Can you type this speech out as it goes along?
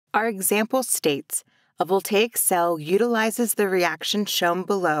Our example states a voltaic cell utilizes the reaction shown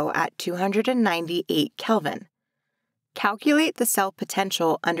below at 298 Kelvin. Calculate the cell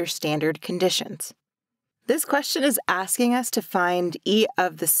potential under standard conditions. This question is asking us to find E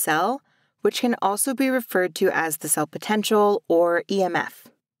of the cell, which can also be referred to as the cell potential or EMF.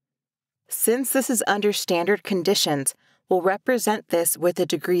 Since this is under standard conditions, we'll represent this with a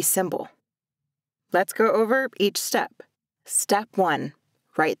degree symbol. Let's go over each step. Step 1.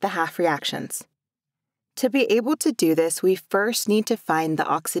 Write the half reactions. To be able to do this, we first need to find the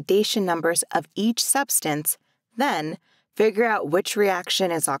oxidation numbers of each substance, then figure out which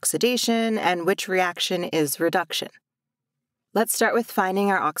reaction is oxidation and which reaction is reduction. Let's start with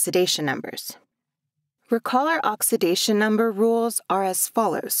finding our oxidation numbers. Recall our oxidation number rules are as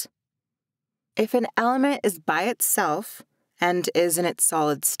follows. If an element is by itself and is in its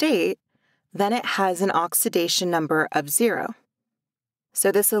solid state, then it has an oxidation number of 0. So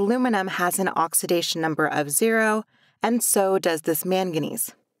this aluminum has an oxidation number of 0, and so does this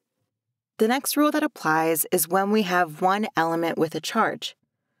manganese. The next rule that applies is when we have one element with a charge.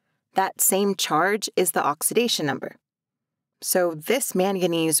 That same charge is the oxidation number. So this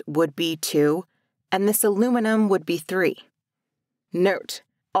manganese would be 2, and this aluminum would be 3. Note,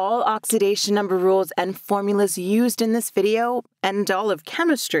 all oxidation number rules and formulas used in this video, and all of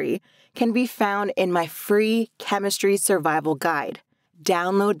chemistry, can be found in my free Chemistry Survival Guide.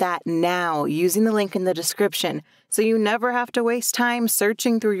 Download that now using the link in the description so you never have to waste time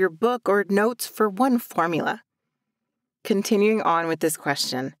searching through your book or notes for one formula. Continuing on with this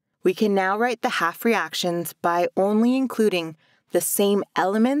question, we can now write the half reactions by only including the same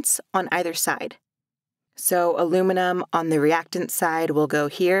elements on either side. So aluminum on the reactant side will go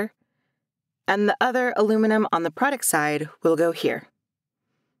here, and the other aluminum on the product side will go here.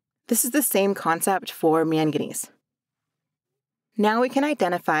 This is the same concept for manganese. Now we can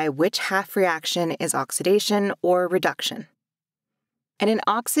identify which half reaction is oxidation or reduction. In an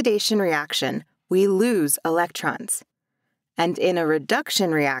oxidation reaction, we lose electrons, and in a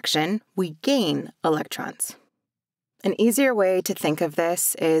reduction reaction, we gain electrons. An easier way to think of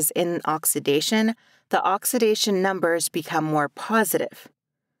this is in oxidation, the oxidation numbers become more positive.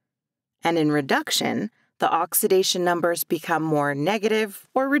 And in reduction, the oxidation numbers become more negative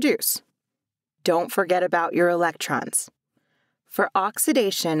or reduce. Don't forget about your electrons. For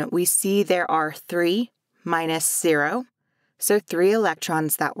oxidation, we see there are 3 minus 0, so 3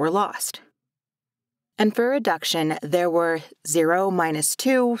 electrons that were lost. And for reduction, there were 0 minus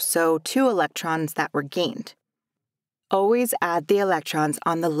 2, so 2 electrons that were gained. Always add the electrons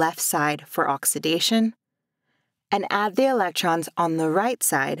on the left side for oxidation, and add the electrons on the right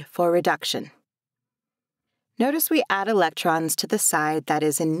side for reduction. Notice we add electrons to the side that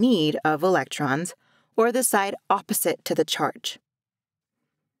is in need of electrons, or the side opposite to the charge.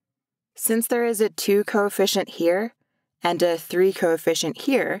 Since there is a 2 coefficient here and a 3 coefficient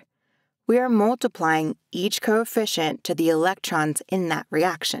here, we are multiplying each coefficient to the electrons in that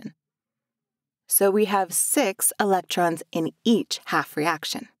reaction. So we have 6 electrons in each half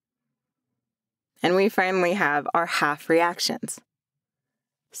reaction. And we finally have our half reactions.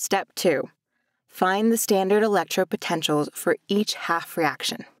 Step 2. Find the standard electropotentials for each half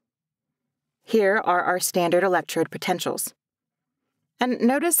reaction. Here are our standard electrode potentials. And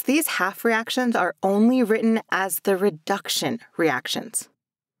notice these half reactions are only written as the reduction reactions.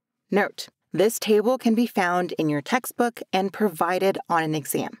 Note, this table can be found in your textbook and provided on an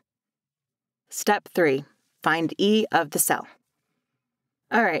exam. Step 3. Find E of the cell.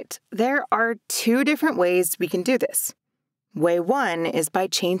 All right, there are 2 different ways we can do this. Way 1 is by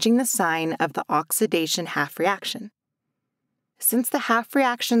changing the sign of the oxidation half reaction. Since the half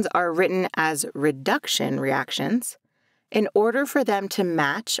reactions are written as reduction reactions, in order for them to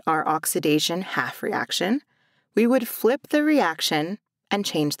match our oxidation half reaction, we would flip the reaction and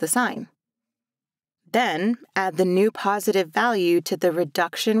change the sign. Then add the new positive value to the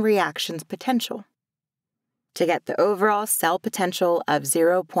reduction reaction's potential to get the overall cell potential of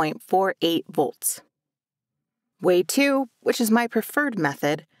 0.48 volts. Way 2, which is my preferred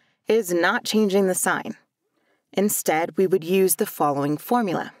method, is not changing the sign. Instead, we would use the following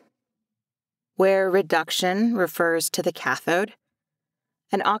formula, where reduction refers to the cathode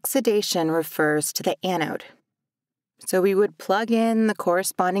and oxidation refers to the anode. So we would plug in the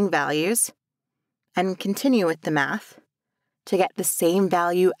corresponding values and continue with the math to get the same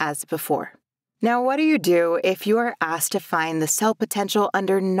value as before. Now, what do you do if you are asked to find the cell potential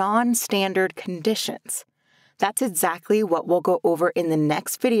under non-standard conditions? That's exactly what we'll go over in the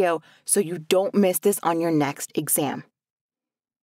next video, so you don't miss this on your next exam.